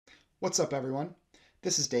What's up, everyone?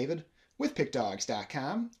 This is David with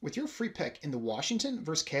Pickdawgz.com with your free pick in the Washington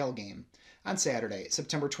vs. Cal game on Saturday,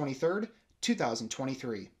 September 23rd,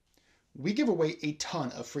 2023. We give away a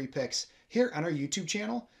ton of free picks here on our YouTube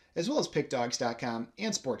channel, as well as Pickdawgz.com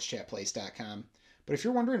and SportsChatPlace.com. But if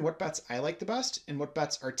you're wondering what bets I like the best and what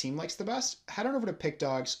bets our team likes the best, head on over to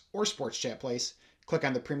Pickdawgz or Sports Chat Place, click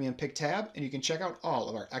on the Premium Pick tab, and you can check out all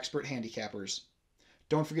of our expert handicappers.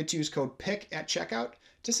 Don't forget to use code PICK at checkout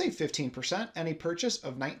to save 15% any purchase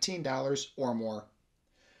of $19 or more.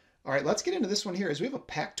 All right, let's get into this one here as we have a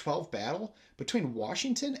Pac-12 battle between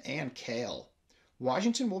Washington and Cal.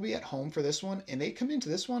 Washington will be at home for this one, and they come into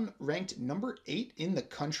this one ranked number 8 in the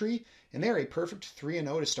country, and they are a perfect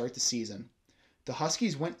 3-0 to start the season. The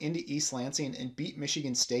Huskies went into East Lansing and beat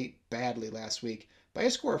Michigan State badly last week by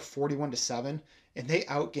a score of 41-7, and they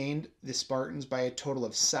outgained the Spartans by a total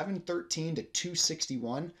of 713 to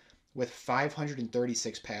 261 with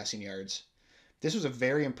 536 passing yards. This was a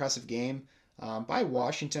very impressive game by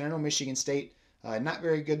Washington. I know Michigan State not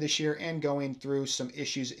very good this year and going through some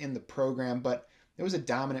issues in the program, but it was a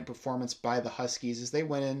dominant performance by the Huskies as they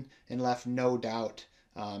went in and left no doubt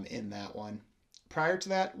in that one. Prior to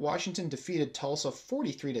that, Washington defeated Tulsa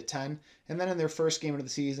 43-10, and then in their first game of the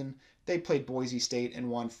season, they played Boise State and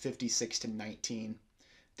won 56-19.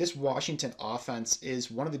 This Washington offense is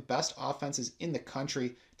one of the best offenses in the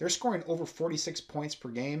country. They're scoring over 46 points per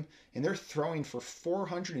game, and they're throwing for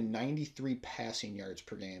 493 passing yards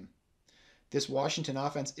per game. This Washington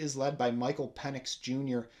offense is led by Michael Penix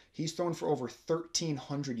Jr. He's thrown for over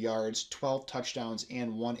 1,300 yards, 12 touchdowns,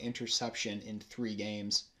 and 1 interception in 3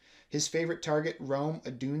 games. His favorite target, Rome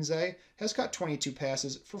Odunze, has caught 22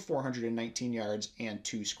 passes for 419 yards and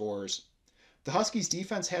 2 scores. The Huskies'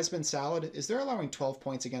 defense has been solid as they're allowing 12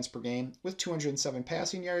 points against per game with 207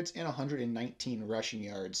 passing yards and 119 rushing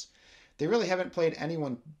yards. They really haven't played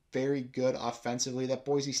anyone very good offensively. That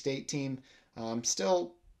Boise State team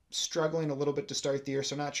still struggling a little bit to start the year,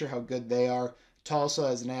 so not sure how good they are. Tulsa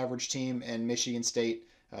is an average team, and Michigan State,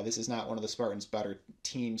 this is not one of the Spartans' better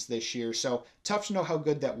teams this year, so tough to know how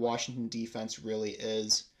good that Washington defense really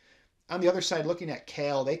is. On the other side, looking at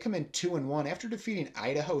Cal, they come in 2-1 after defeating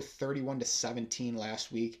Idaho 31-17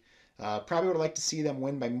 last week. Probably would like to see them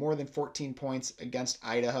win by more than 14 points against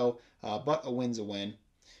Idaho, but a win's a win.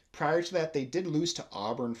 Prior to that, they did lose to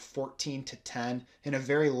Auburn 14-10 in a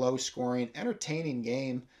very low-scoring, entertaining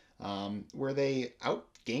game where they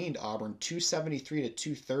outgained Auburn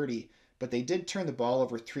 273-230, but they did turn the ball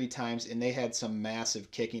over 3 times, and they had some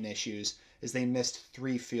massive kicking issues as they missed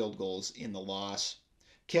 3 field goals in the loss.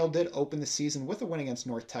 Cal did open the season with a win against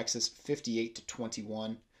North Texas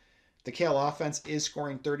 58-21. The Cal offense is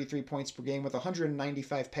scoring 33 points per game with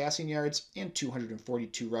 195 passing yards and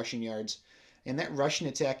 242 rushing yards. And that rushing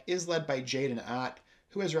attack is led by Jaden Ott,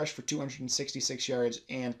 who has rushed for 266 yards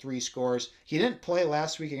and 3 scores. He didn't play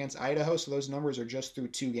last week against Idaho, so those numbers are just through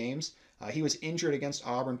 2 games. He was injured against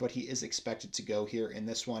Auburn, but he is expected to go here in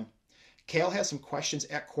this one. Cal has some questions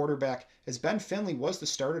at quarterback, as Ben Finley was the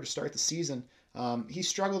starter to start the season. He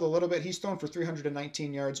struggled a little bit. He's thrown for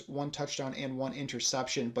 319 yards, 1 touchdown, and 1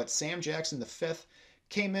 interception. But Sam Jackson, the 5th,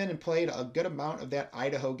 came in and played a good amount of that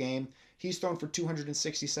Idaho game. He's thrown for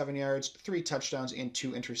 267 yards, 3 touchdowns, and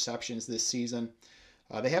 2 interceptions this season.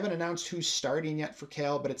 They haven't announced who's starting yet for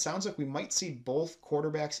Cal, but it sounds like we might see both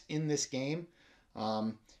quarterbacks in this game.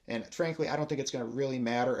 And frankly, I don't think it's going to really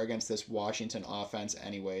matter against this Washington offense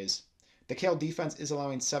anyways. The Cal defense is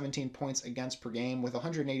allowing 17 points against per game with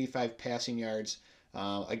 185 passing yards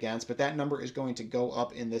against, but that number is going to go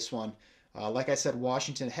up in this one. Like I said,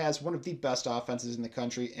 Washington has one of the best offenses in the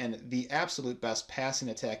country and the absolute best passing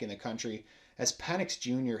attack in the country, as Penix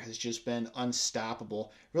Jr. has just been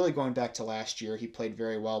unstoppable. Really going back to last year, he played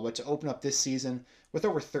very well, but to open up this season with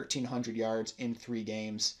over 1,300 yards in 3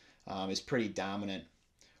 games is pretty dominant.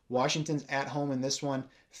 Washington's at home in this one,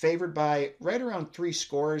 favored by right around 3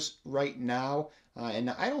 scores right now. And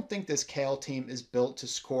I don't think this Cal team is built to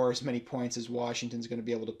score as many points as Washington's going to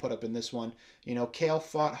be able to put up in this one. You know, Cal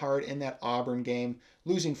fought hard in that Auburn game,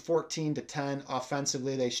 losing 14-10.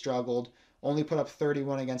 Offensively, they struggled. Only put up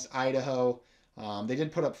 31 against Idaho. They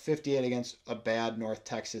did put up 58 against a bad North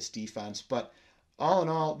Texas defense, but all in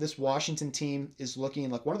all, this Washington team is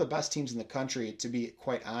looking like one of the best teams in the country, to be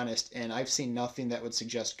quite honest, and I've seen nothing that would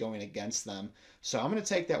suggest going against them. So I'm going to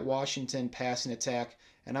take that Washington passing attack,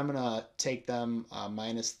 and I'm going to take them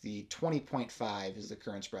minus the 20.5 is the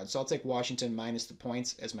current spread. So I'll take Washington minus the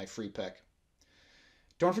points as my free pick.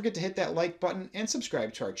 Don't forget to hit that like button and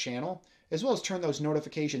subscribe to our channel, as well as turn those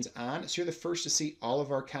notifications on so you're the first to see all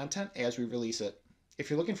of our content as we release it. If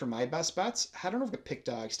you're looking for my best bets, head on over to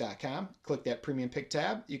pickdawgz.com, click that premium pick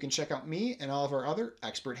tab. You can check out me and all of our other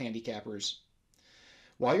expert handicappers.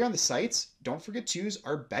 While you're on the sites, don't forget to use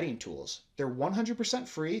our betting tools. They're 100%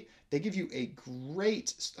 free. They give you a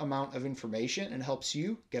great amount of information and helps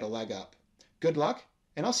you get a leg up. Good luck,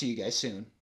 and I'll see you guys soon.